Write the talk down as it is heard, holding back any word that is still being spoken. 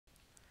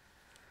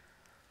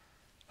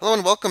Hello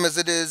and welcome. As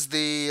it is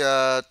the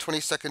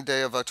 22nd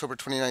day of October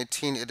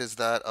 2019, it is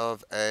that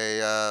of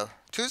a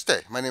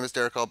Tuesday. My name is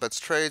Derek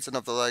Allbets Trades, and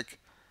of the like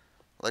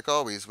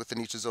always, within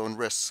each his own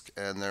risk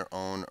and their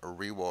own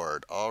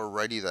reward.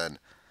 Alrighty then.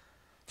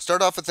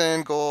 Start off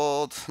within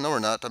gold. No, we're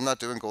not. I'm not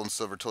doing gold and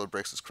silver till it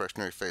breaks its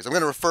correctionary phase. I'm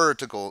going to refer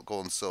to gold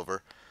and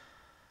silver.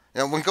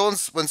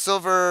 When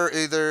silver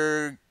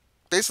either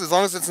basically as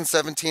long as it's in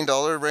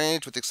 $17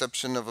 range, with the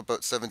exception of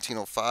about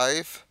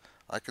 17.05,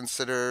 I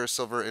consider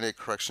silver in a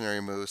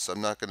correctionary move. So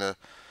I'm not gonna.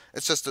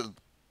 It's just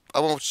I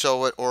won't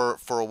show it or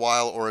for a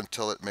while or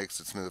until it makes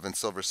its move. And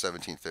silver's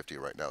 17.50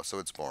 right now, so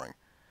it's boring.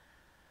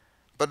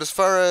 But as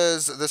far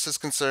as this is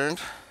concerned,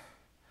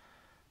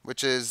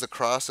 which is the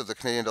cross of the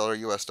Canadian dollar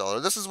US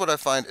dollar, this is what I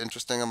find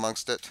interesting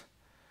amongst it.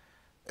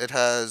 It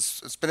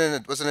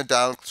was in a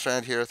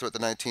downtrend here throughout the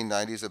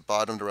 1990s. It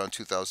bottomed around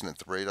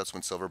 2003. That's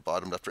when silver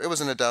bottomed after it was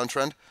in a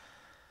downtrend,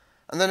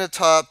 and then it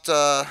topped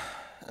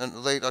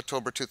in late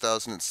October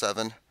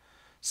 2007.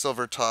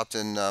 Silver topped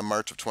in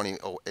March of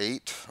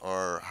 2008,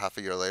 or half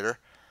a year later,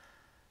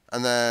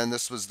 and then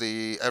this was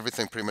the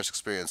everything pretty much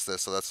experienced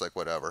this. So that's like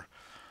whatever.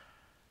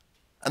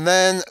 And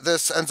then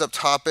this ends up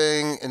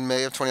topping in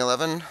May of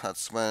 2011.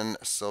 That's when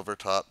silver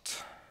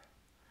topped.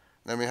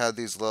 Then we had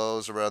these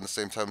lows around the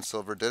same time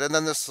silver did, and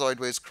then this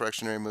sideways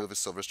correctionary move as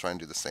silver's trying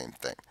to do the same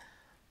thing.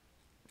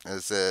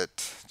 Is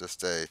it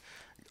just a,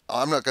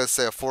 I'm not going to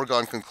say a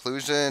foregone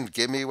conclusion,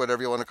 gimme,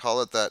 whatever you want to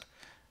call it, that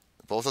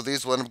both of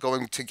these wind up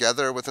going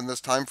together within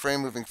this time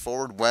frame moving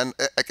forward? When,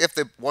 if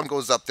the one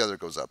goes up, the other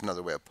goes up.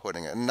 Another way of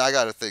putting it. And I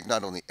got to think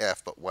not only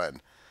if, but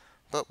when.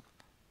 But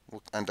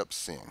we'll end up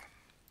seeing.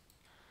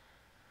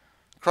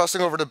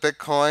 Crossing over to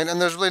Bitcoin, and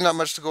there's really not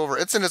much to go over.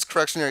 It's in its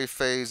correctionary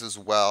phase as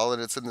well,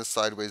 and it's in the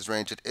sideways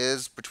range. It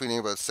is between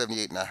about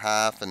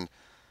 78.5 and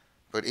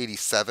about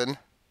 87.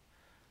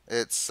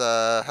 It's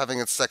having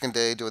its second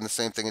day doing the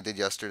same thing it did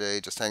yesterday,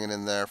 just hanging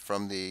in there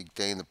from the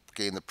gain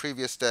the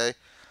previous day,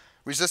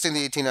 resisting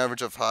the 18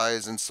 average of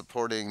highs and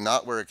supporting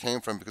not where it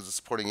came from, because it's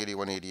supporting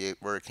 81.88.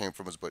 Where it came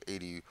from was about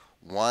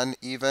 81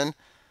 even.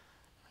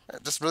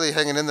 Just really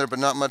hanging in there, but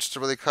not much to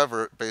really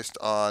cover based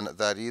on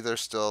that either.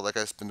 Still, like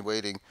I've been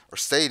waiting, or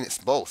saying, it's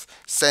both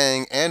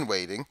saying and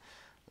waiting,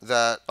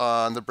 that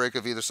on the break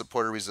of either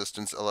support or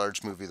resistance, a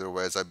large move either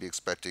way, as I'd be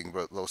expecting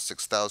about low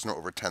 6,000 or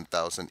over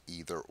 10,000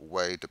 either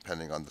way,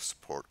 depending on the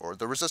support or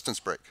the resistance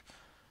break.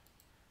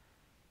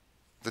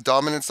 The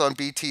dominance on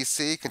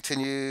BTC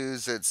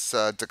continues its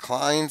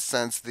decline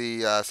since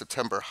the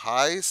September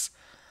highs,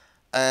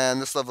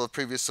 and this level of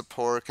previous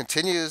support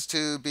continues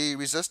to be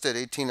resisted.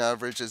 18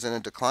 average is in a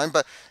decline,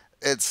 but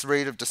its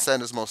rate of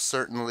descent is most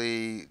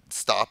certainly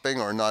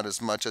stopping, or not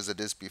as much as it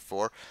is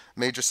before.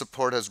 Major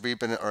support has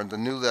rebounded, or the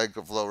new leg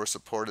of lower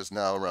support is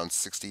now around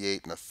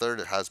 68 and a third.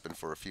 It has been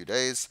for a few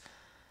days.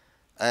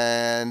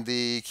 And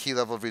the key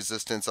level of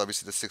resistance,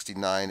 obviously the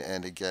 69,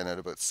 and again at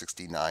about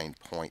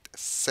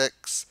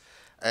 69.6.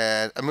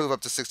 And a move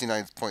up to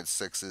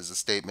 69.6 is a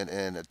statement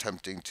in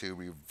attempting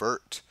to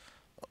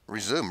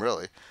resume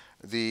really,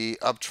 the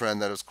uptrend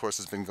that, of course,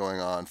 has been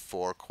going on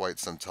for quite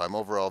some time.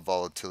 Overall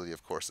volatility,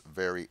 of course,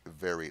 very,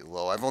 very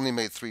low. I've only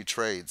made 3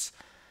 trades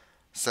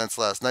since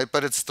last night,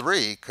 but it's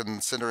 3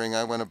 considering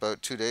I went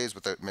about 2 days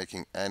without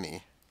making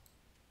any.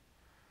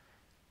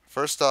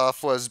 First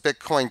off was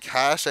Bitcoin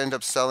Cash. I ended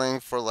up selling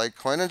for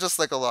Litecoin, and just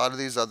like a lot of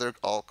these other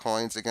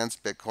altcoins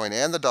against Bitcoin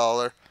and the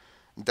dollar,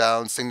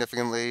 down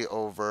significantly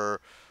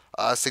over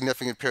a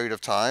significant period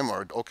of time,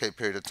 or okay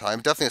period of time.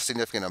 Definitely a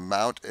significant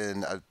amount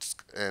in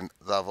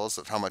levels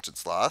of how much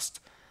it's lost.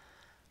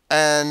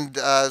 And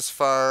as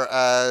far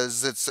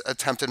as its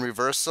attempt in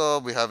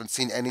reversal, we haven't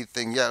seen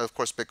anything yet. Of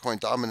course,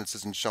 Bitcoin dominance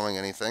isn't showing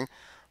anything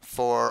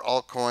for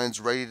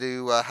altcoins ready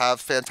to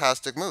have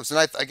fantastic moves.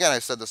 And again, I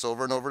said this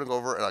over and over and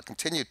over, and I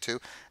continue to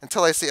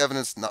until I see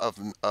evidence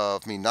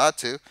of me not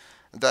to,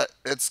 that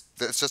it's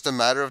just a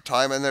matter of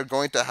time, and they're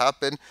going to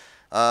happen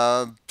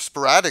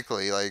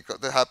sporadically, like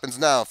that happens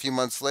now, a few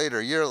months later,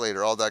 a year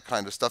later, all that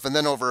kind of stuff. And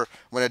then over,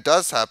 when it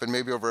does happen,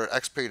 maybe over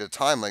X period of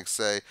time, like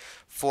say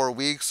 4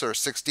 weeks or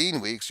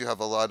 16 weeks, you have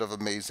a lot of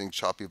amazing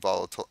choppy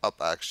volatile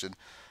up action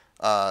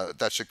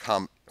that should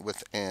come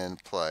within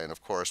play. And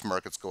of course,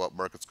 markets go up,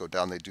 markets go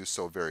down. They do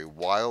so very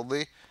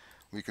wildly.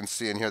 We can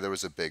see in here there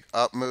was a big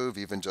up move,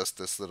 even just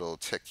this little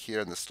tick here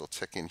and this little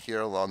tick in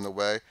here along the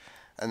way.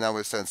 And now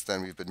since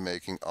then we've been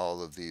making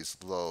all of these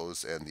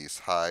lows and these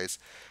highs.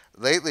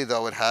 Lately,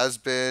 though, it has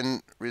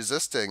been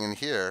resisting in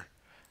here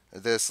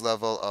this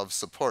level of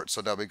support.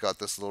 So now we got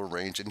this little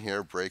range in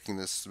here, breaking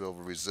this little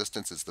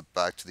resistance. It's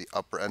back to the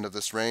upper end of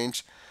this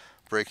range,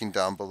 breaking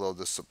down below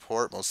the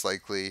support. Most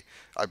likely,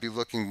 I'd be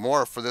looking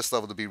more for this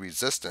level to be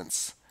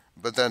resistance,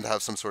 but then to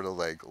have some sort of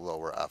leg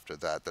lower after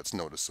that. That's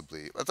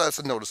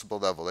a noticeable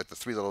level, like the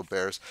 3 little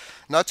bears.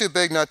 Not too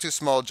big, not too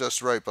small,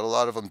 just right, but a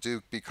lot of them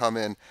do become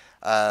in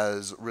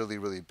as really,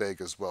 really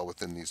big as well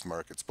within these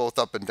markets, both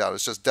up and down.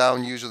 It's just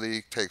down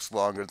usually takes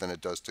longer than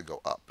it does to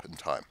go up in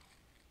time.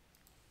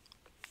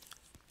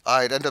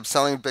 I'd end up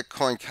selling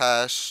Bitcoin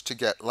Cash to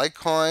get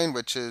Litecoin,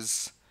 which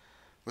is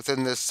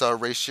Within this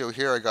ratio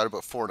here, I got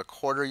about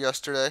 4.25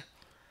 yesterday.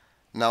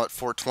 Now at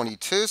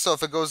 422, so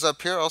if it goes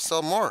up here, I'll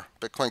sell more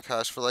Bitcoin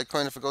Cash for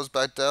Litecoin. If it goes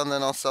back down,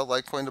 then I'll sell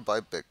Litecoin to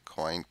buy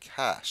Bitcoin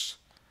Cash.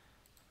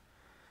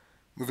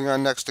 Moving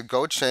on next to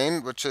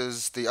GoChain, which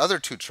is the other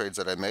two trades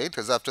that I made,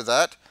 because after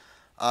that,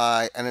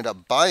 I ended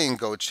up buying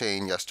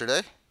GoChain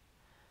yesterday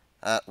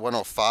at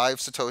 105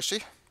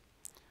 Satoshi,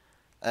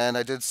 and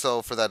I did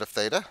so for that of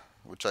Theta,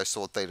 which I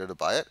sold Theta to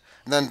buy it.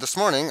 And then this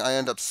morning, I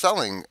ended up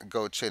selling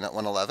GoChain at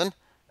 111,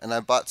 and I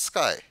bought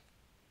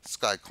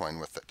Skycoin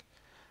with it.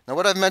 Now,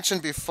 what I've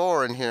mentioned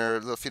before in here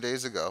a few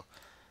days ago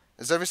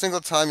is every single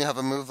time you have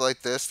a move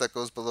like this that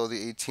goes below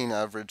the 18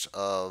 average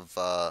of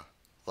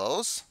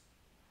lows,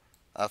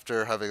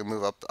 after having a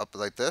move up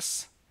like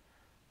this,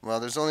 well,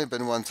 there's only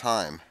been one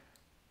time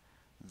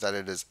that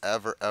it has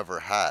ever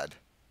had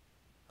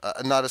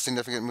not a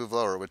significant move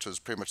lower, which was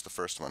pretty much the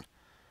first one.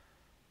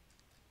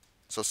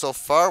 So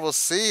far we'll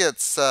see. It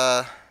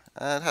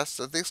has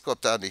to at least go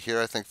up down to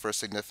here, I think, for a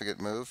significant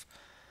move.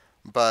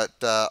 But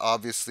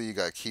obviously you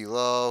got key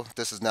low.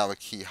 This is now a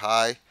key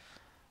high.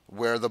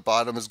 Where the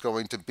bottom is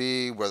going to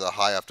be, where the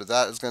high after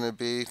that is going to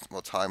be,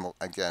 well, time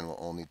will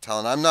only tell.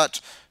 And I'm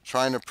not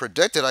trying to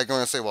predict it. I'm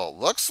going to say, well, it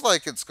looks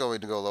like it's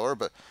going to go lower,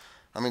 but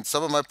I mean,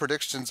 some of my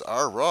predictions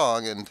are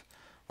wrong, and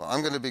well,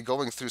 I'm going to be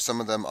going through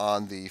some of them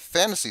on the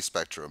fantasy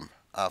spectrum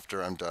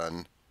after I'm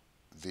done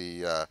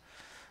the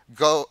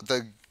Go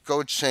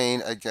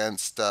chain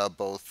against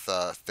both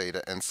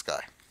Theta and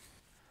Sky.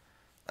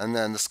 And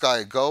then the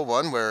Sky Go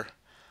one, where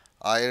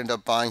I ended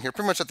up buying here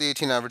pretty much at the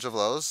 18 average of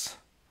lows.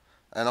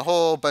 And a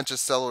whole bunch of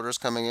sell orders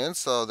coming in.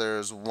 So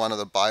there's one of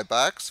the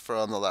buybacks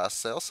from the last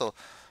sale. So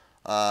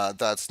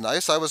that's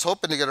nice. I was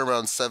hoping to get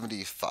around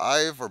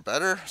 75 or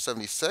better,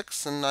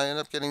 76, and I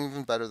ended up getting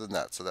even better than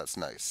that. So that's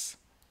nice.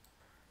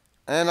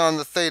 And on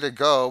the Theta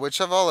Go, which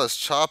have all this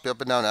choppy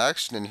up and down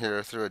action in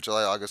here through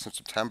July, August, and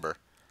September.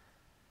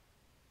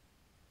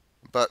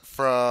 But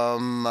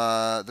from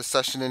the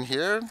session in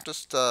here,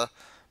 just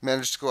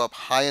managed to go up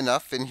high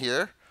enough in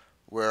here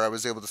where I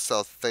was able to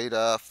sell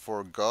Theta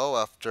for Go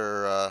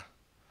after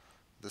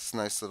this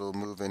nice little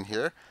move in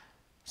here.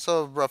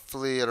 So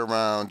roughly at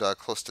around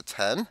close to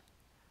 10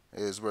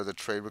 is where the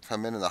trade would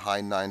come in the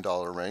high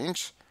 $9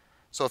 range.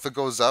 So if it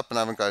goes up, and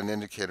I haven't got an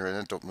indicator in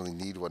it, don't really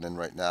need one in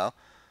right now.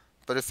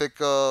 But if it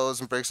goes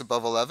and breaks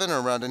above 11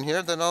 or around in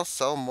here, then I'll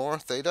sell more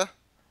Theta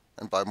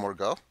and buy more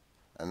Go.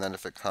 And then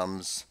if it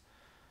comes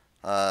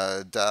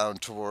down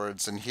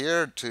towards in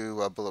here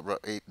to below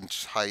 8 and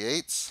high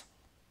 8s,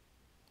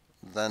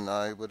 then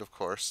I would of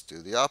course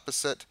do the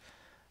opposite,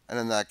 and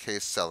in that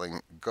case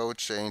selling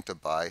GoChain to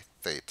buy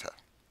Theta.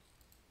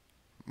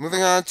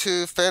 Moving on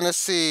to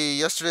fantasy.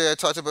 Yesterday I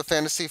talked about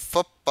fantasy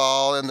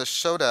football and the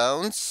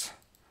showdowns.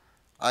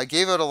 I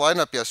gave out a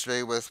lineup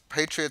yesterday with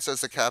Patriots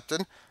as the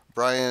captain,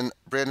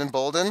 Brandon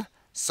Bolden,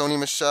 Sony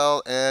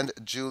Michel, and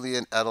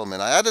Julian Edelman.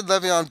 I added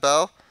Le'Veon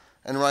Bell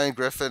and Ryan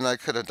Griffin. I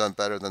could have done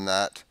better than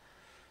that.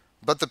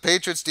 But the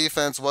Patriots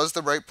defense was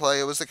the right play.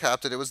 It was the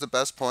captain. It was the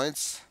best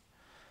points.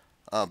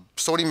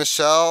 Sony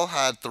Michel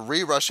had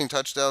 3 rushing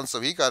touchdowns, so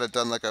he got it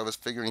done like I was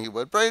figuring he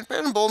would.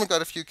 Brandon Bolden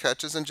got a few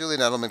catches, and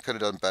Julian Edelman could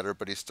have done better,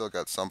 but he still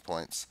got some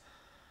points.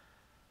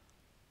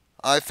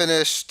 I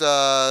finished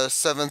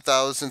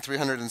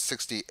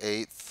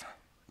 7,368th.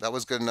 That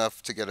was good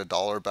enough to get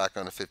 $1 back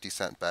on a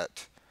 50-cent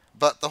bet.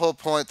 But the whole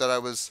point that I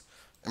was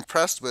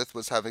impressed with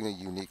was having a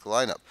unique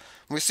lineup.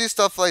 When we see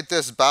stuff like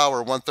this,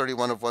 Bauer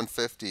 131 of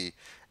 150,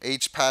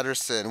 H.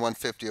 Patterson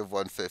 150 of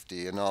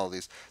 150, and all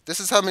these. This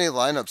is how many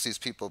lineups these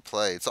people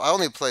played. So I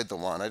only played the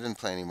one. I didn't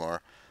play any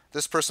more.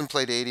 This person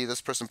played 80. This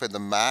person played the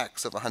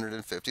max of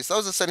 150. So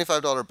that was a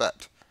 $75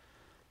 bet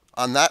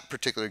on that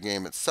particular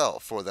game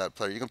itself for that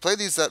player. You can play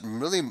these at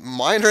really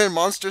minor and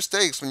monster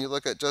stakes when you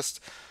look at just,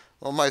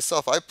 well,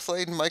 myself. I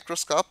played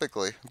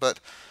microscopically,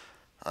 but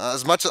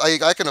as much as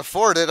I can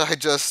afford it,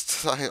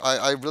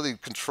 I really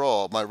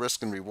control my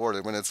risk and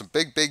reward. When it's a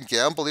big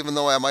gamble, even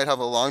though I might have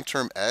a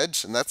long-term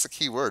edge, and that's the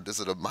key word, is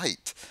it a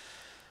might?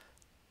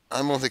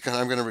 I'm going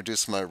to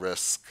reduce my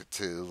risk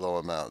to low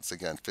amounts.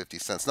 Again, 50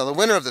 cents. Now the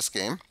winner of this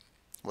game,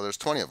 well, there's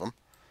 20 of them.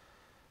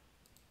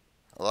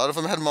 A lot of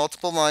them had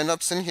multiple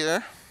lineups in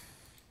here.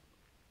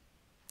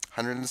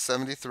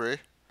 173.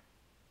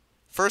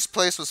 First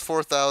place was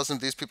 4,000.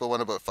 These people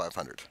won about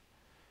 500.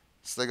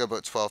 So they got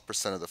about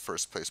 12% of the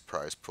first place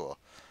prize pool.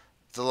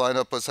 The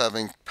lineup was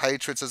having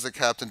Patriots as the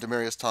captain,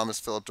 Demaryius Thomas,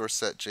 Philip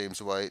Dorsett,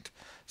 James White,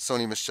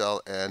 Sony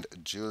Michel, and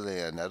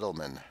Julian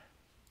Edelman.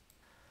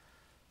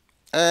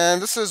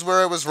 And this is where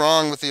I was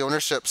wrong with the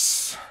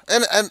ownerships.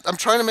 And I'm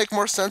trying to make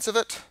more sense of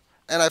it.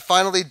 And I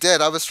finally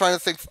did. I've been trying to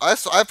think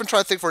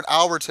for an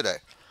hour today.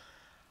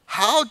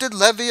 How did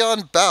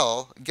Le'Veon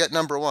Bell get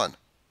number 1?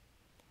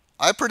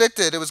 I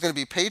predicted it was going to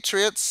be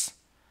Patriots,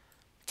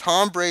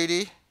 Tom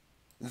Brady,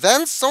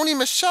 then Sony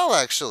Michel,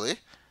 actually.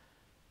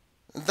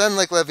 Then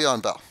like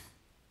Le'Veon Bell.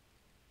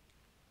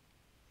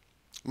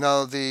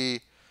 Now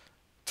the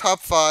top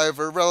 5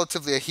 are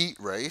relatively a heat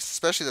race,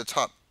 especially the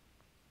top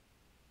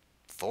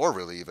 4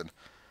 really even.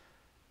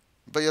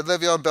 But yeah,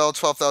 Le'Veon Bell,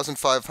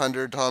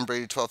 12,500. Tom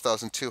Brady,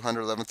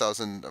 12,200.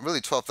 11,000,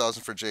 really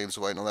 12,000 for James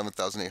White, and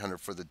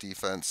 11,800 for the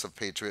defense of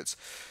Patriots.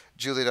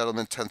 Julian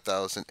Edelman,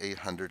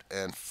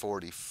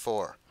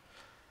 10,844.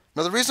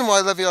 Now, the reason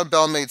why Le'Veon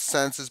Bell made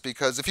sense is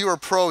because if you were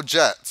pro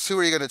Jets, who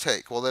are you going to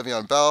take? Well,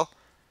 Le'Veon Bell,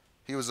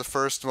 he was the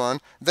first one.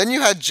 Then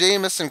you had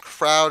Jamison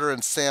Crowder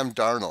and Sam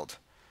Darnold.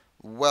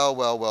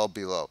 Well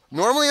below.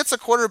 Normally, it's the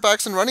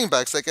quarterbacks and running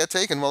backs that get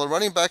taken. Well, a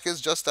running back is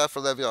just that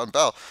for Le'Veon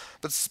Bell.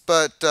 But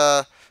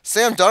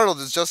Sam Darnold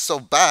is just so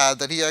bad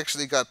that he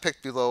actually got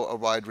picked below a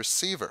wide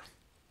receiver.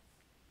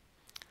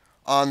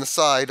 On the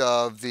side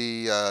of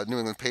the New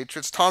England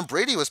Patriots, Tom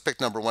Brady was picked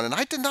number 1, and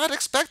I did not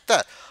expect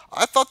that.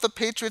 I thought the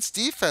Patriots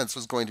defense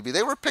was going to be.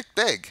 They were picked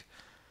big.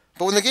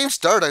 But when the game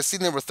started, I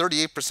seen they were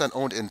 38%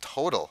 owned in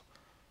total.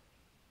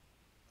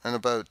 And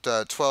about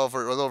 12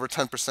 or a little over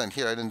 10%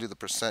 here. I didn't do the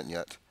percent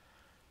yet.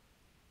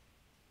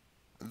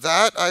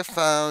 That I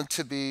found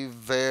to be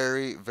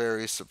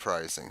very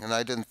surprising. And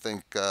I didn't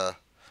think that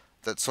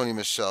Sony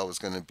Michel was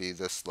going to be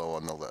this low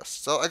on the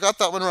list. So I got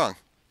that one wrong.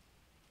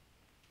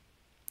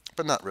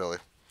 But not really.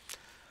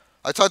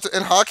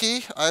 In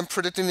hockey, I'm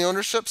predicting the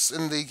ownerships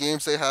in the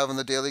games they have in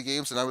the daily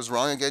games, and I was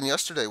wrong again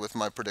yesterday with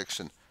my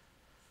prediction.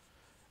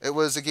 It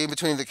was a game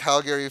between the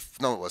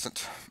no, it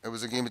wasn't. It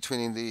was a game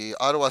between the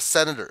Ottawa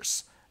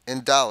Senators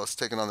in Dallas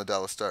taking on the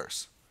Dallas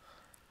Stars.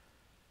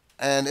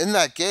 And in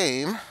that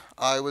game,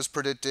 I was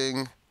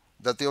predicting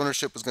that the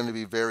ownership was going to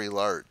be very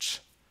large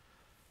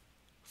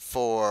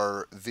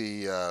for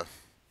the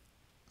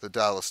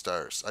Dallas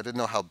Stars. I didn't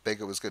know how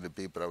big it was going to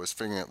be, but I was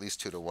figuring at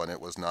least 2-1.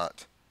 It was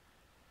not.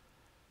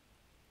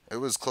 It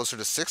was closer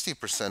to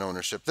 60%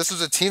 ownership. This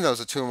was a team that was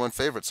a 2-1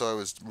 favorite, so I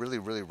was really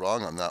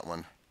wrong on that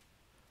one.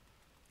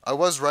 I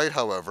was right,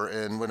 however,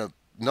 and when a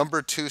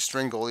number 2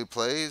 string goalie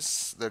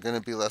plays, they're going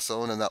to be less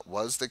owned, and that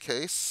was the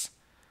case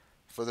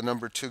for the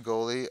number 2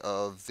 goalie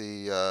of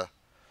the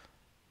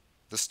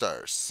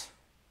Stars.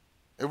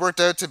 It worked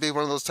out to be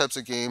one of those types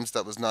of games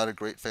that was not a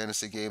great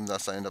fantasy game,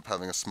 thus I ended up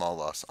having a small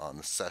loss on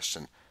the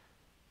session.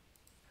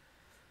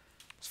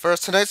 As far as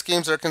tonight's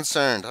games are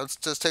concerned, let's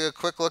just take a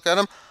quick look at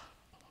them.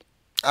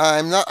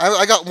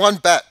 I got one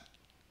bet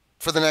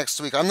for the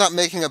next week. I'm not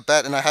making a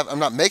bet, and I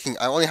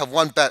only have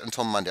one bet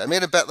until Monday. I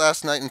made a bet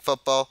last night in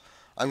football.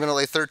 I'm going to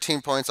lay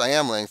 13 points. I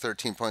am laying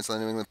 13 points on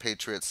the New England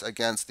Patriots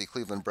against the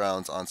Cleveland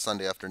Browns on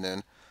Sunday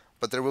afternoon.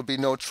 But there will be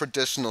no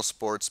traditional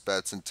sports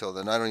bets until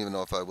then. I don't even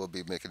know if I will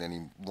be making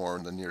any more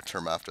in the near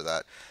term after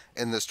that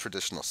in this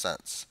traditional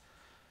sense.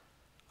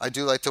 I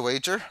do like to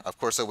wager. Of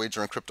course, I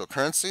wager in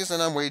cryptocurrencies,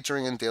 and I'm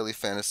wagering in daily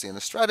fantasy in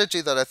a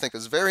strategy that I think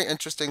is very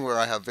interesting, where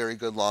I have very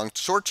good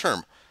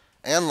short-term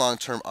and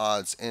long-term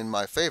odds in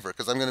my favor,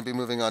 because I'm going to be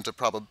moving on to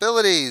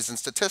probabilities and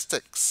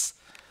statistics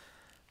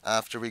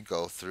after we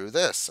go through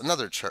this.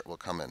 Another chart will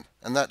come in,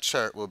 and that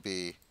chart will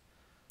be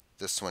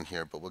this one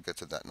here, but we'll get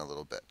to that in a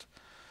little bit.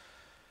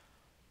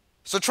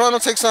 So Toronto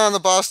takes on the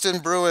Boston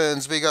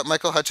Bruins. We got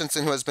Michael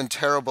Hutchinson, who has been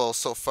terrible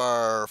so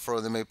far for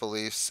the Maple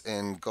Leafs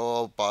in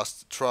goal.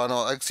 Toronto,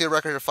 I see a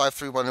record of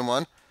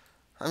 5-3-1-1.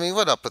 I mean,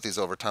 what up with these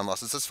overtime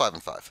losses? It's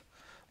 5-5.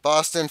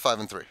 Boston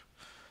 5-3.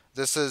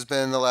 This has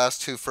been the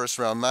last 2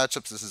 first-round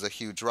matchups. This is a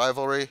huge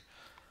rivalry.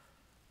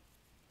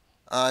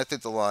 I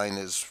think the line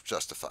is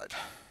justified.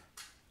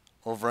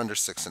 Over under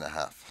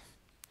 6.5.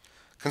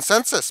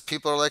 Consensus: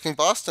 people are liking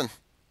Boston,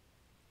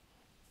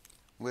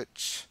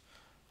 which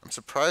I'm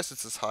surprised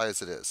it's as high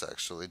as it is,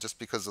 actually, just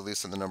because the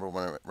Leafs are the number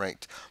 1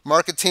 ranked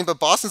market team, but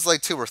Boston's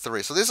like 2 or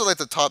 3. So these are like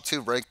the top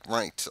 2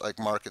 ranked like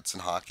markets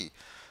in hockey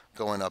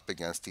going up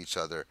against each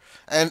other.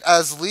 And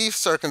as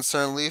Leafs are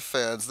concerned, Leaf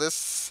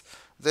fans,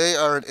 they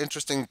are an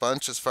interesting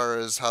bunch as far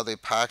as how they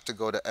pack to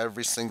go to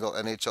every single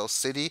NHL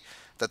city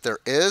that there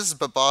is,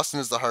 but Boston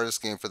is the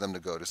hardest game for them to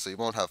go to, so you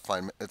won't have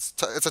fun. It's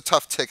a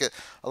tough ticket.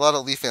 A lot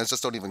of Leaf fans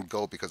just don't even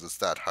go because it's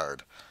that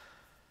hard,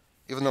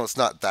 even though it's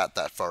not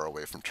that far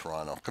away from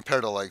Toronto,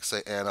 compared to, like,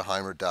 say,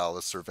 Anaheim or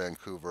Dallas or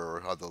Vancouver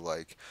or other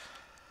like.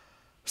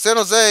 San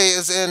Jose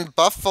is in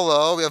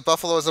Buffalo. We have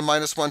Buffalo as a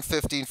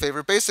 -115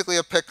 favorite, basically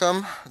a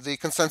pick'em. The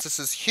consensus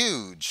is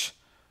huge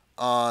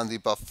on the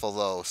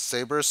Buffalo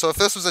Sabres. So if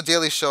this was a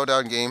daily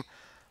showdown game,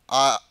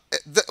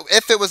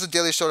 if it was a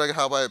daily showdown,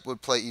 how I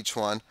would play each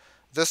one.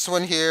 This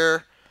one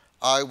here,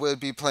 I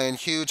would be playing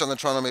huge on the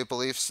Toronto Maple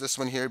Leafs. This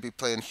one here would be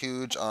playing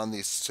huge on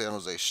the San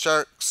Jose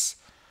Sharks.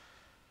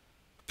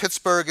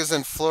 Pittsburgh is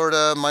in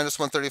Florida,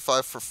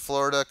 -135 for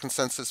Florida.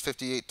 Consensus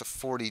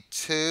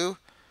 58-42.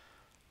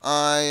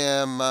 I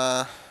am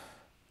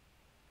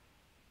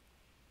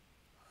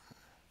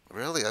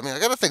really, I mean, I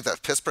got to think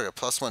that Pittsburgh at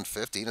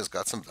 +115 has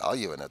got some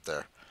value in it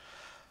there.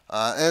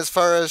 And as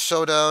far as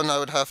showdown, I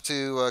would have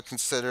to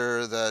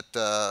consider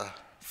that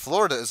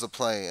Florida is a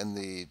play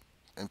in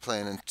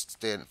playing in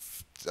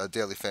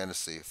daily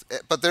fantasy.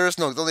 But there is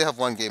no, they only have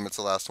one game. It's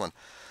the last one.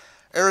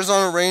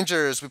 Arizona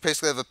Rangers, we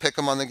basically have a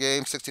pick'em on the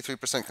game.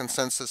 63%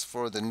 consensus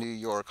for the New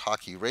York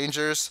Hockey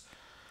Rangers.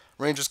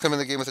 Rangers come in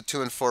the game with a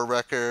 2-4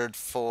 record,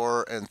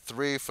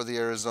 4-3 for the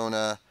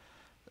Arizona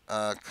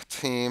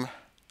team.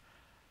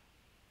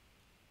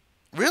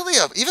 Really,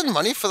 even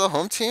money for the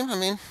home team? I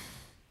mean,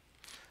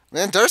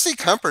 man, Darcy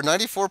Kemper,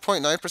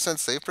 94.9%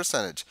 save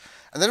percentage.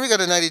 And then we got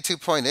a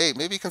 92.8.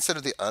 Maybe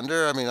consider the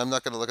under. I mean, I'm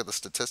not going to look at the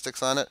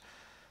statistics on it.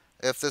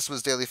 If this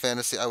was daily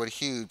fantasy, I would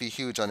be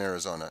huge on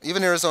Arizona.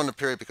 Even Arizona,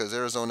 period, because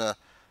Arizona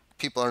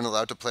people aren't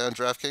allowed to play on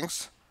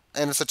DraftKings.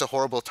 And it's such a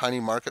horrible, tiny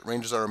market.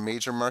 Rangers are a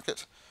major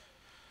market.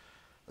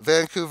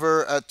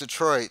 Vancouver at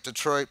Detroit.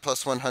 Detroit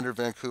plus 100,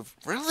 Vancouver.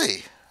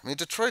 Really? I mean,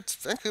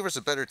 Vancouver's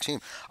a better team.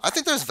 I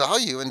think there's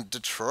value in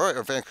Detroit,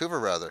 or Vancouver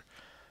rather.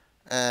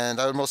 And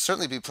I would most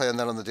certainly be playing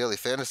that on the daily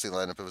fantasy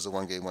lineup if it was a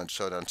one-game, one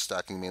showdown,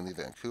 stacking mainly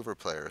Vancouver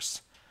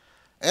players.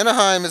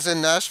 Anaheim is in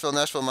Nashville.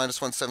 Nashville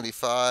minus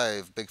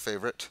 175, big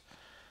favorite.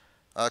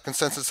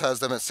 Consensus has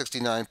them at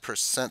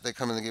 69%. They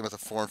come in the game with a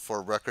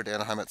 4-4 record.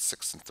 Anaheim at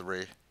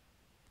 6-3.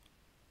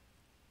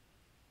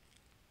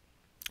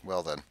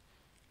 Well then,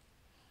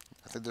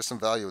 I think there's some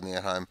value in the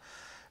Anaheim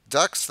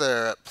Ducks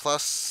there at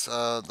plus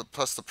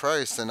the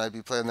price, and I'd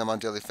be playing them on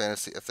daily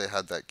fantasy if they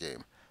had that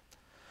game.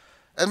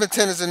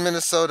 Edmonton is in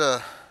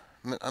Minnesota.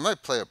 I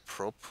might play a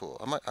pro pool.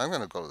 I'm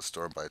going to go to the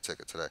store and buy a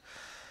ticket today.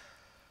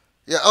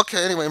 Yeah,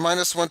 okay, anyway,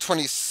 minus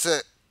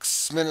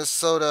 126.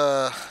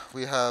 Minnesota,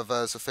 we have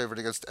as a favorite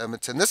against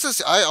Edmonton.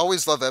 I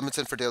always love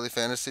Edmonton for daily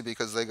fantasy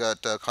because they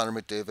got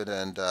Connor McDavid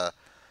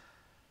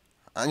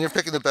and you're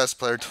picking the best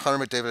player,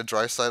 Connor McDavid and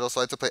Draisaitl,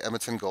 so I have to play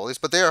Edmonton goalies.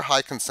 But they are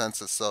high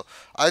consensus, so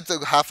I'd do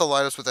half the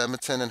lineups with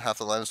Edmonton and half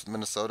the lineups with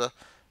Minnesota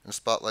in a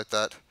spot like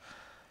that.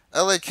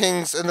 LA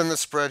Kings, and then the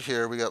spread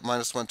here, we got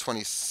minus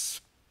 120.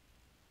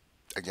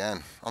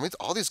 Again,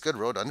 all these good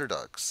road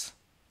underdogs.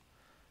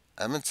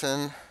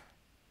 Edmonton,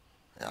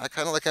 yeah, I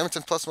kind of like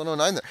Edmonton plus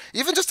 109 there.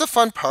 Even just a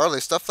fun parlay,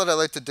 stuff that I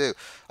like to do.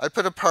 I'd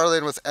put a parlay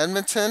in with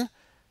Edmonton,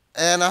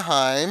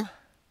 Anaheim,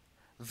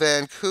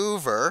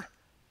 Vancouver.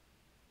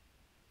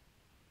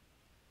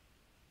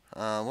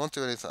 Won't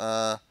do anything.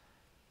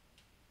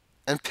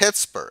 And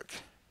Pittsburgh.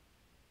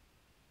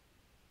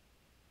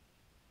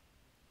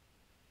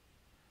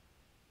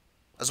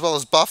 As well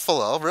as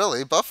Buffalo.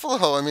 Really,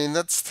 Buffalo. I mean,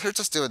 they're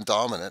just doing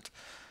dominant.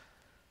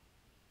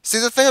 See,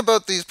 the thing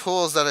about these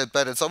pools that I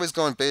bet, it's always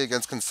going big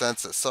against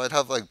consensus. So I'd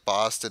have like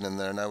Boston in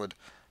there, and I would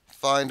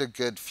find a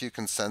good few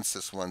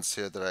consensus ones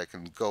here that I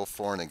can go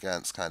for and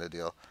against, kind of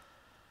deal.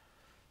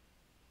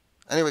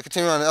 Anyway,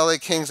 continuing on, LA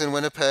Kings in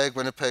Winnipeg.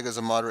 Winnipeg is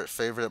a moderate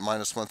favorite at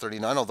minus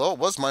 139, although it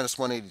was minus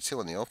 182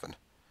 on the open.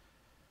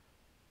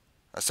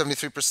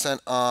 73%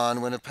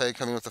 on Winnipeg,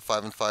 coming with a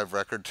 5-5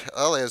 record.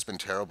 LA has been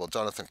terrible.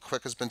 Jonathan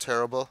Quick has been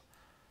terrible.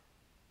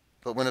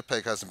 But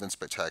Winnipeg hasn't been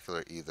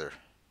spectacular either.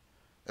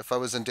 If I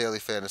was in daily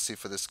fantasy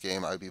for this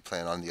game, I'd be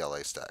playing on the LA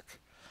stack.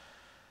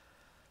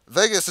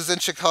 Vegas is in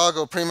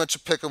Chicago. Pretty much a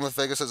pick 'em with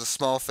Vegas as a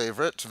small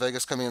favorite.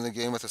 Vegas coming in the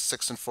game with a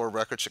 6-4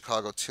 record.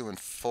 Chicago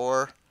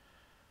 2-4.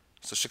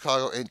 So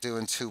Chicago ain't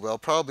doing too well.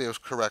 Probably a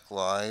correct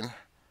line.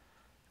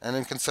 And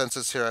in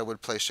consensus here, I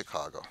would play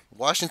Chicago.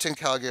 Washington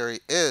Calgary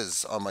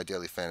is on my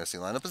daily fantasy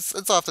lineup.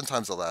 It's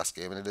oftentimes the last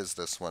game, and it is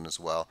this one as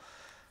well.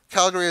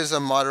 Calgary is a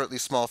moderately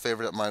small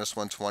favorite at minus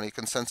 120.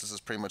 Consensus is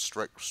pretty much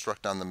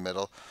struck down the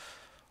middle.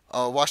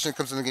 Washington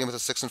comes in the game with a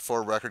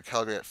 6-4 record.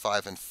 Calgary at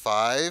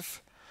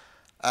 5-5.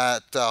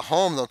 At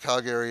home, though,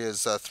 Calgary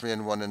is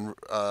 3-1, and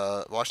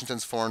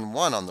Washington's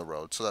 4-1 on the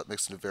road. So that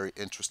makes it a very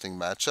interesting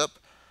matchup.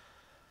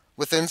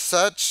 Within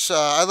such,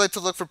 I like to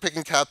look for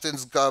picking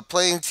captains,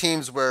 playing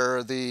teams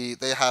where they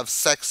have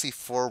sexy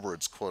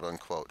forwards, quote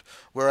unquote.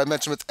 Where I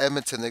mentioned with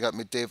Edmonton, they got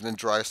McDavid and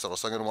Draisaitl,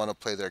 so I'm going to want to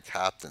play their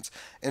captains.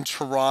 In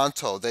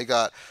Toronto, they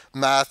got They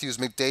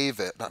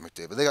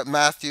got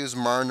Matthews,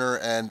 Marner,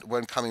 and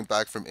when coming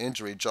back from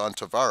injury, John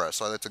Tavares.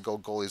 So I like to go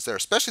goalies there,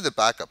 especially the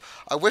backup.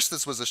 I wish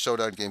this was a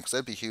showdown game because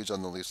I'd be huge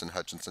on the Leafs and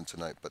Hutchinson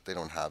tonight, but they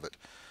don't have it.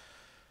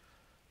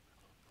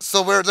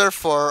 So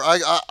therefore,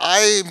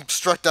 I'm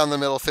struck down the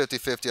middle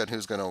 50-50 on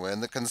who's going to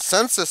win. The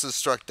consensus is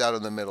struck down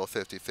in the middle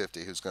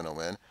 50-50 who's going to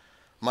win.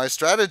 My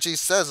strategy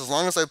says as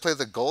long as I play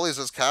the goalies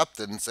as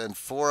captains and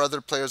 4 other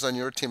players on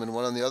your team and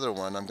 1 on the other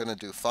one, I'm going to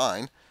do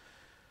fine.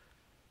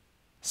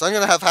 So I'm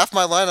going to have half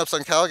my lineups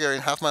on Calgary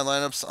and half my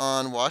lineups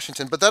on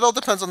Washington. But that all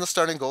depends on the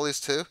starting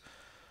goalies too.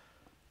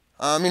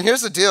 I mean, here's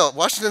the deal.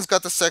 Washington's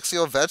got the sexy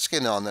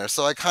Ovechkin on there,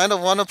 so I kind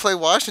of want to play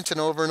Washington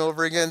over and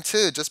over again,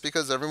 too, just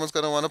because everyone's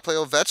going to want to play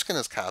Ovechkin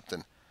as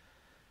captain.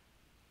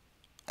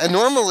 And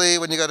normally,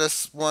 when you got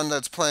one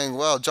that's playing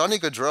well, Johnny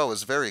Gaudreau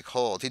is very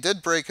cold. He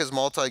did break his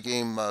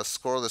multi-game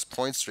scoreless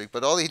point streak,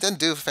 but he didn't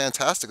do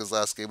fantastic his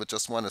last game with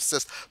just 1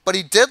 assist. But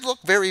he did look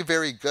very,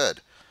 very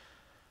good.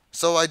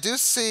 So I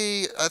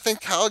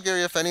think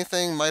Calgary, if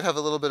anything, might have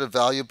a little bit of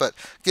value, but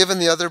given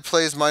the other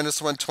plays,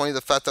 minus 120, the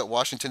fact that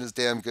Washington is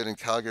damn good and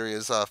Calgary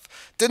is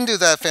off, didn't do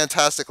that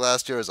fantastic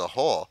last year as a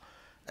whole,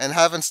 and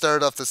haven't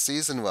started off the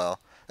season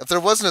well. If there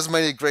wasn't as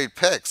many great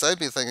picks, I'd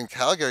be thinking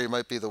Calgary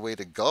might be the way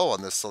to go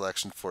on this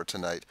selection for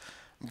tonight,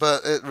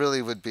 but it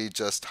really would be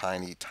just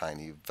tiny,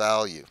 tiny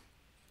value.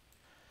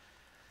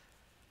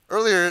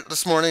 Earlier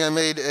this morning, I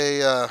made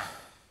a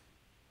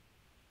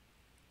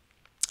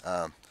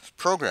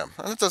program,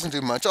 and it doesn't do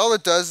much. All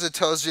it does is it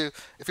tells you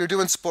if you're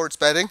doing sports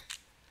betting,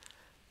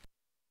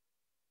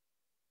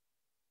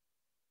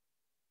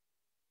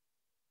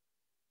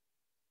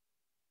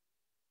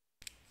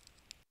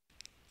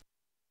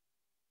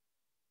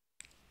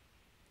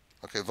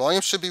 Okay,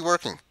 volume should be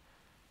working.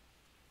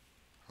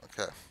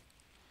 Okay.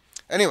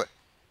 Anyway,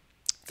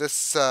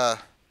 this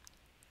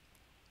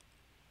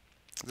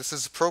this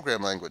is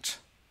program language.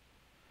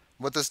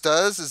 What this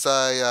does is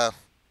I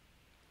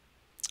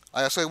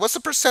ask, what's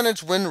the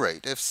percentage win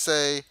rate? If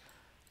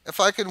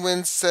I could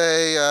win,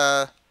 say,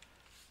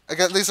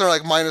 again, these are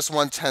like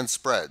 -110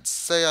 spreads.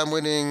 Say I'm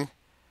winning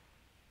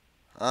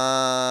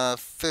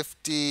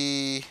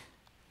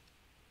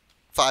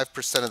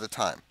 55% of the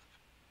time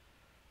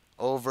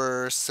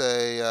over,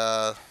 say,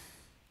 I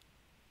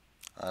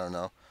don't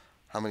know,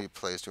 how many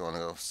plays do you want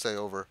to go? Say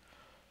over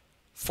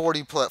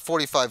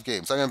 45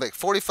 games. I'm going to make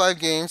 45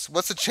 games.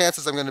 What's the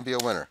chances I'm going to be a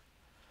winner?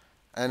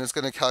 And it's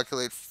going to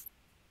calculate.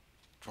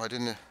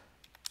 Did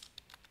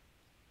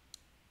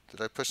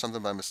I push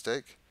something by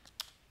mistake?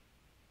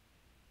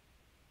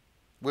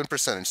 Win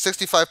percentage,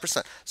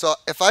 65%. So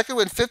if I could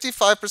win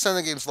 55% of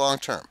the games long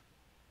term,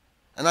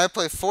 and I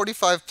play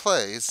 45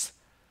 plays,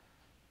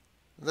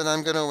 then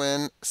I'm going to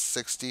win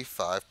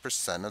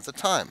 65% of the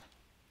time.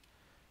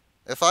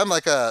 If I'm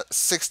like a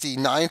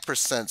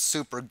 69%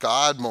 super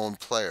god mode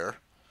player,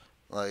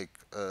 like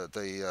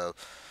the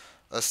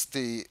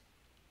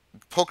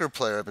poker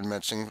player I've been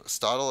mentioning,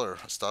 Stottle,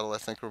 I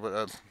think, or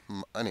whatever.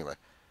 Anyway,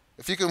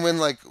 if you can win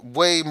like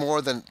way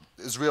more than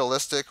is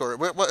realistic, or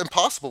what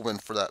impossible win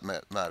for that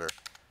matter.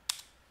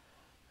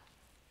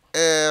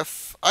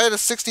 If I had a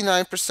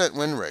 69%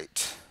 win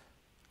rate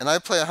and I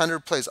play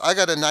 100 plays, I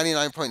got a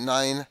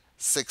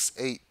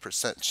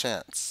 99.968%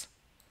 chance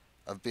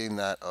of being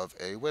that of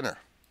a winner.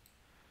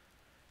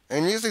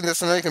 And using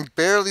this, I know you can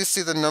barely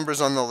see the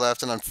numbers on the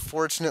left, and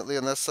unfortunately,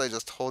 unless I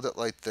just hold it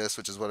like this,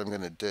 which is what I'm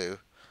going to do,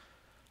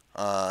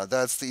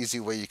 that's the easy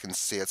way you can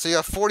see it. So you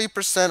have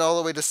 40% all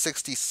the way to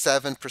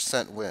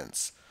 67%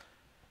 wins.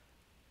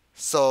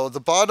 So the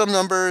bottom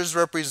numbers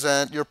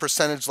represent your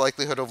percentage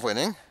likelihood of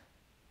winning.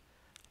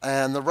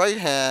 And the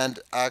right-hand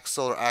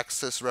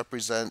axis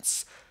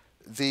represents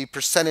the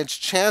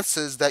percentage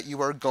chances that you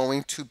are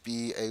going to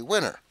be a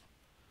winner.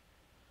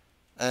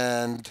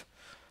 And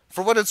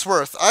for what it's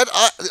worth,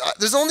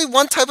 there's only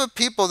one type of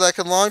people that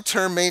can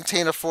long-term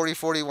maintain a 40,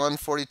 41,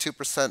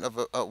 42%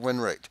 of a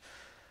win rate.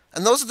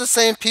 And those are the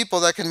same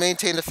people that can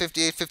maintain a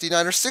 58,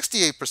 59, or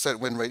 68%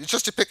 win rate. It's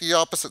just to pick the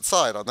opposite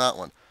side on that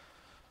one.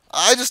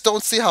 I just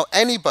don't see how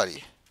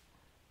anybody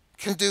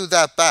can do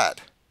that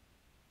bad.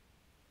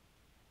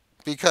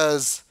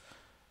 Because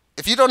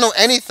if you don't know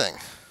anything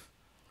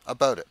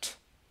about it,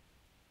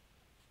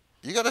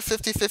 you got a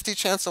 50-50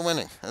 chance of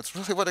winning. That's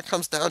really what it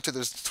comes down to.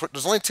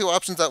 There's only two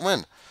options that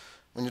win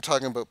when you're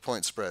talking about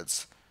point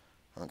spreads.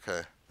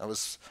 Okay, I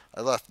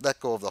let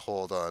go of the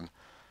hold on.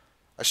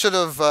 I should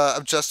have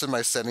adjusted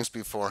my settings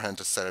beforehand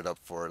to set it up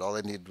for it. All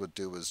I needed to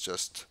do was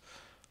just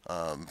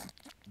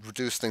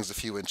reduce things a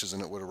few inches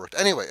and it would have worked.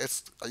 Anyway, I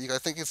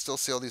think you can still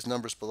see all these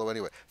numbers below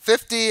anyway.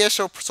 50-ish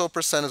or so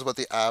percent is what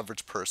the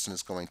average person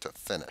is going to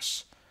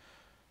finish.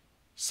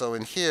 So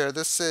in here,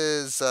 this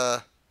is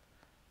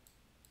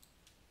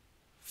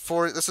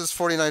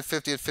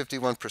 49.50 at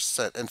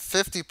 51%, and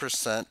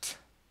 50%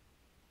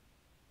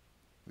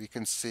 we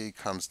can see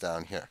comes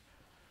down here.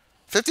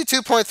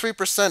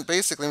 52.3%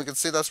 basically, we can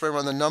see that's right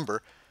around the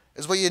number,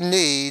 is what you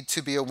need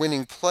to be a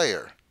winning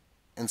player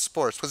in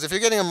sports. Because if you're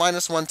getting a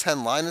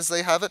 -110 line as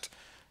they have it,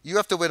 you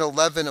have to win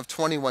 11 of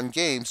 21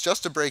 games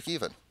just to break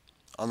even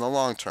on the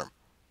long term.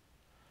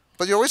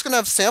 But you're always going to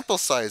have sample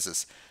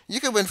sizes.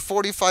 You can win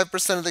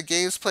 45% of the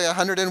games, play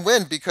 100 and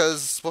win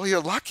because, well,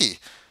 you're lucky.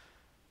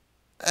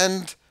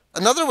 And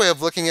another way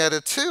of looking at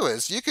it too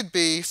is you could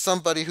be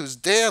somebody who's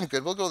damn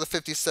good. We'll go to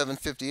 57,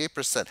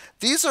 58%.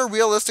 These are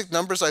realistic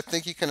numbers I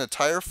think you can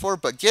attire for,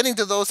 but getting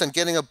to those and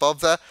getting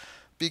above that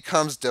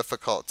becomes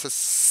difficult. To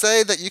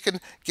say that you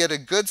can get a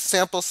good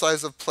sample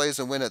size of plays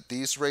and win at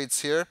these rates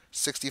here,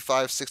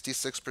 65,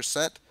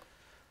 66%,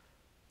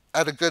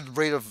 at a good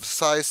rate of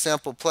size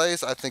sample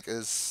plays, I think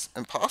is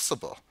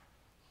impossible.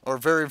 Or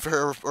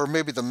or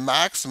maybe the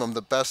maximum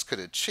the best could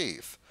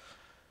achieve.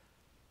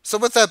 So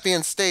with that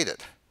being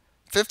stated,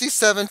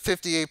 57,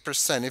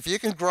 58%, if you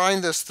can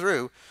grind this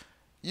through,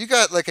 you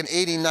got like an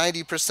 80,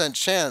 90%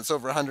 chance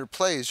over 100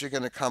 plays you're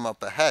going to come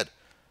up ahead.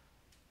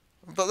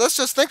 But let's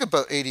just think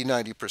about 80,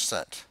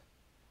 90%.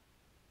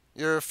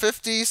 You're a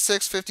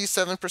 56,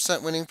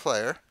 57% winning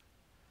player.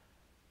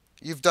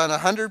 You've done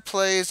 100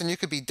 plays and you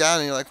could be down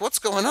and you're like, what's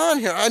going on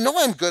here? I know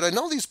I'm good. I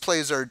know these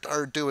plays are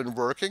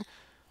working.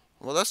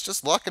 Well, that's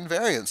just luck and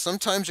variance.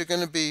 Sometimes you're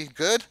going to be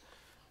good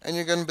and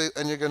you're going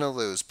to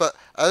lose. But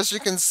as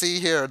you can see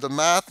here, the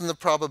math and the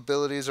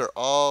probabilities are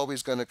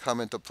always going to come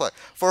into play.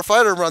 For if I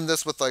had to run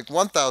this with like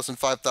 1,000,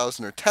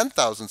 5,000, or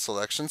 10,000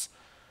 selections,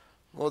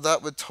 well,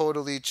 that would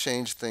totally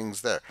change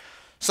things there.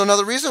 So now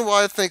the reason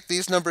why I think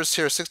these numbers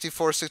here,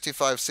 64,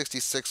 65,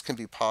 66, can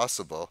be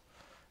possible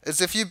is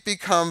if you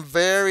become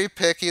very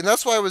picky, and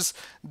that's why I was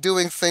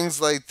doing things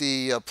like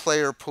the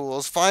player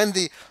pools. Find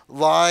the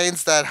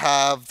lines that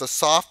have the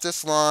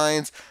softest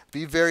lines,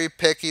 be very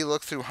picky,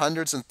 look through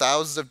hundreds and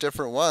thousands of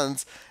different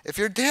ones. If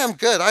you're damn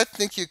good, I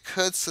think you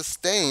could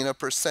sustain a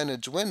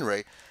percentage win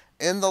rate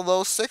in the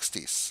low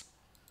 60s.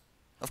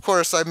 Of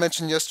course, I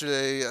mentioned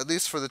yesterday, at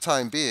least for the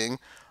time being,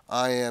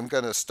 I am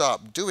going to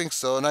stop doing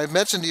so. And I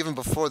mentioned even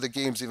before the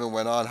games even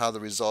went on how the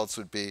results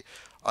would be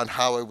on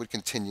how I would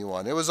continue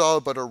on. It was all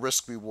about a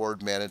risk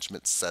reward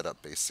management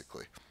setup,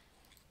 basically.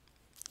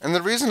 And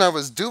the reason I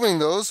was doing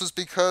those was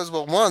because,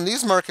 well, one,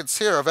 these markets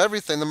here of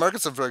everything, the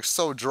markets are like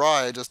so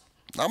dry, just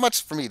not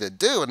much for me to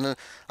do. And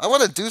I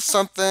want to do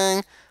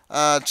something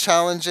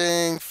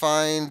challenging,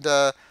 find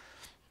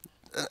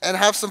and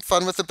have some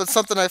fun with it, but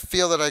something I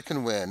feel that I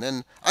can win.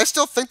 And I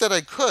still think that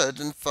I could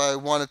if I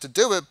wanted to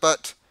do it,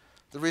 but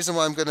the reason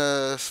why I'm going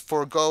to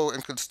forego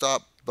and could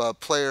stop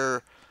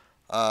player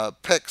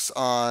picks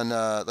on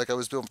like I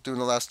was doing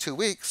the last 2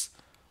 weeks,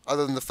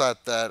 other than the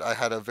fact that I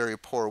had a very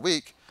poor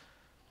week,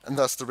 and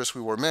thus the risk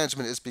reward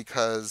management, is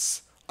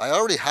because I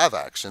already have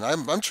action.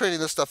 I'm trading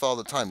this stuff all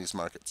the time, these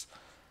markets.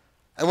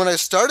 And when I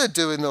started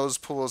doing those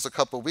pools a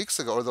couple weeks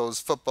ago, or those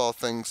football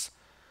things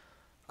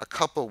a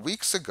couple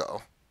weeks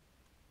ago,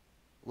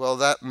 well,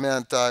 that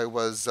meant I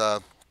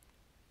wasn't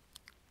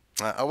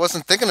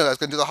thinking that I was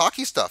going to do the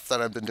hockey stuff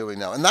that I've been doing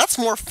now. And that's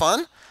more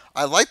fun.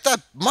 I like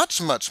that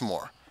much, much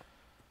more.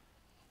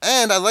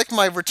 And I like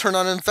my return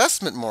on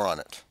investment more on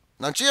it.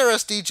 Now,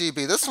 GRS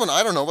DGB, this one,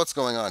 I don't know what's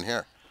going on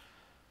here.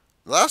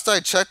 Last I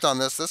checked on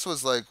this, this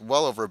was like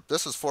well over,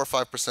 this was 4 or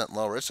 5%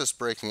 lower. It's just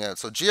breaking out.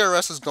 So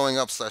GRS is going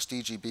up /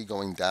 DGB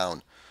going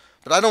down.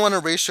 But I don't want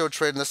to ratio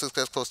trade, and this is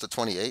close to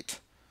 28.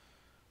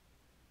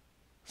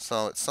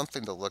 So it's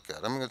something to look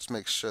at. I'm going to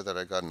make sure that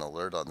I got an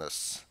alert on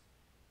this.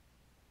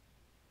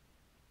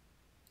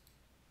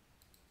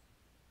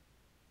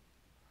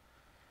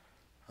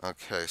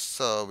 Okay,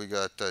 so we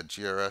got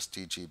GRS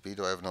DGB.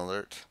 Do I have an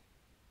alert?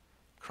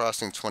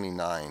 Crossing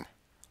 29.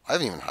 I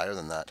have even higher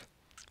than that.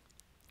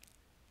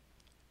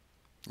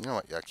 You know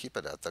what? Yeah, keep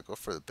it at that. Go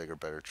for the bigger,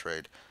 better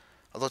trade.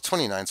 Although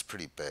 29 is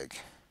pretty big.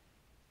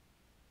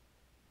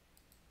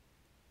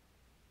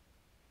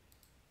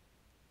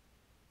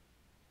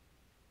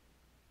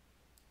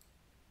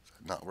 Is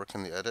that not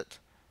working the edit?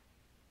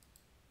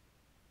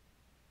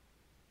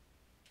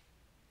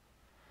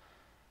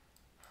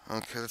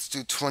 Okay, let's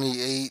do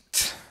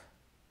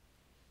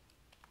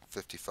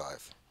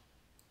 28.55.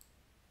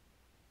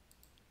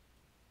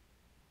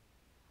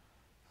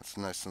 That's a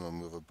nice little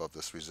move above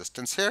this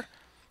resistance here.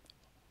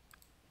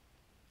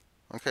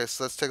 Okay,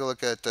 so let's take a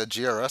look at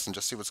GRS and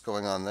just see what's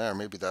going on there.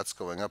 Maybe that's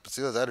going up. It's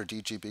either that or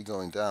DGB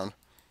going down.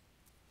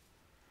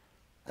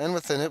 And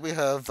within it, we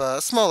have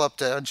a small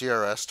update on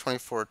GRS.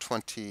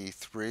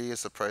 24.23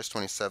 is the price,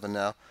 27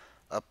 now,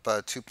 up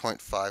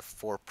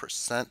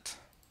 2.54%.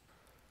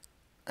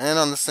 And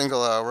on the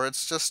single hour,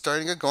 it's just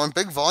starting to get going.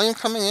 Big volume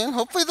coming in.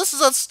 Hopefully this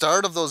is that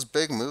start of those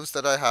big moves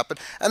that I happen.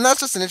 And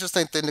that's just an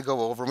interesting thing to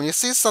go over. When you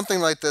see something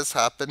like this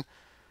happen,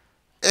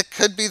 it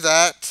could be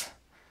that.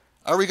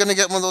 Are we going to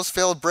get one of those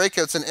failed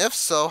breakouts? And if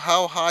so,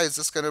 how high is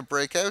this going to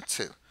break out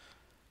to?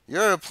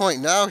 You're at a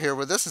point now here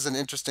where this is an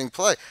interesting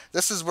play.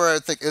 This is where I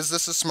think, is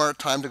this a smart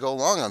time to go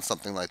long on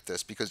something like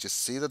this? Because you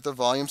see that the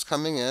volume's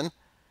coming in.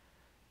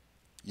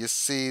 You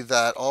see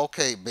that,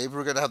 okay, maybe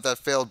we're going to have that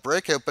failed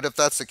breakout, but if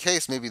that's the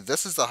case, maybe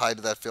this is the height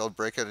of that failed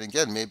breakout, and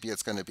again, maybe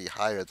it's going to be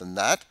higher than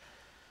that.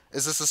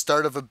 Is this the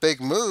start of a big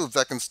move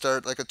that can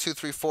start like a 2,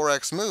 3,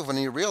 4x move, when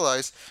you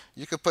realize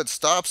you could put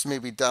stops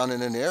maybe down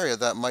in an area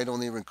that might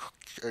only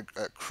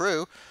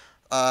accrue,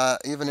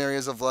 even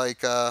areas of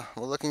like, we're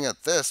looking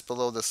at this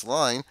below this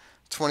line,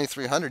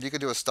 2300, you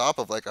could do a stop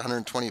of like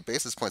 120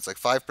 basis points, like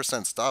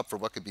 5% stop for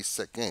what could be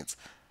sick gains.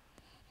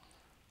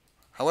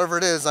 However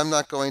it is, I'm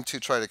not going to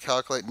try to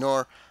calculate,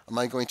 nor am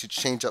I going to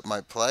change up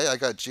my play. I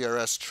got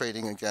GRS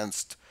trading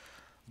against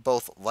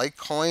both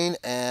LITECOIN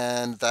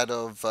and that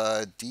of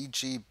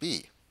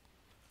DGB.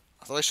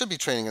 Although I should be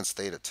trading against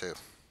Theta too.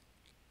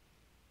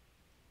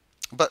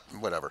 But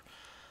whatever.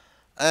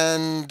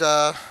 And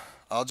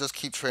I'll just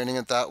keep trading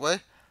it that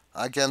way.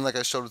 Again, like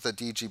I showed with the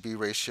DGB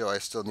ratio, I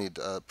still need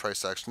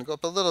price action to go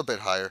up a little bit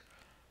higher.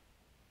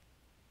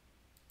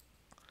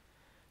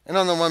 And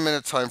on the 1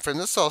 minute time frame,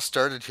 this all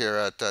started here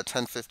at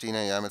 10:15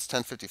 a.m. It's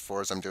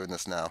 10:54 as I'm doing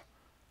this now.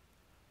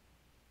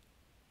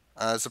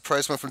 As the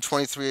price went from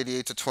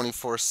 23.88 to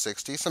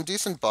 24.60, some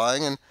decent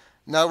buying, and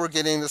now we're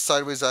getting the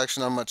sideways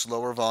action on much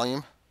lower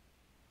volume.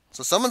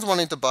 So someone's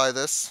wanting to buy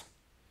this.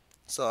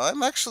 So I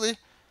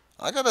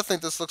gotta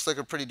think this looks like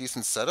a pretty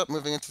decent setup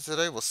moving into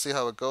today. We'll see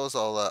how it goes.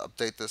 I'll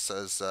update this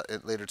as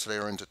later today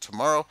or into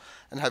tomorrow,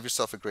 and have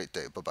yourself a great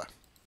day. Bye-bye.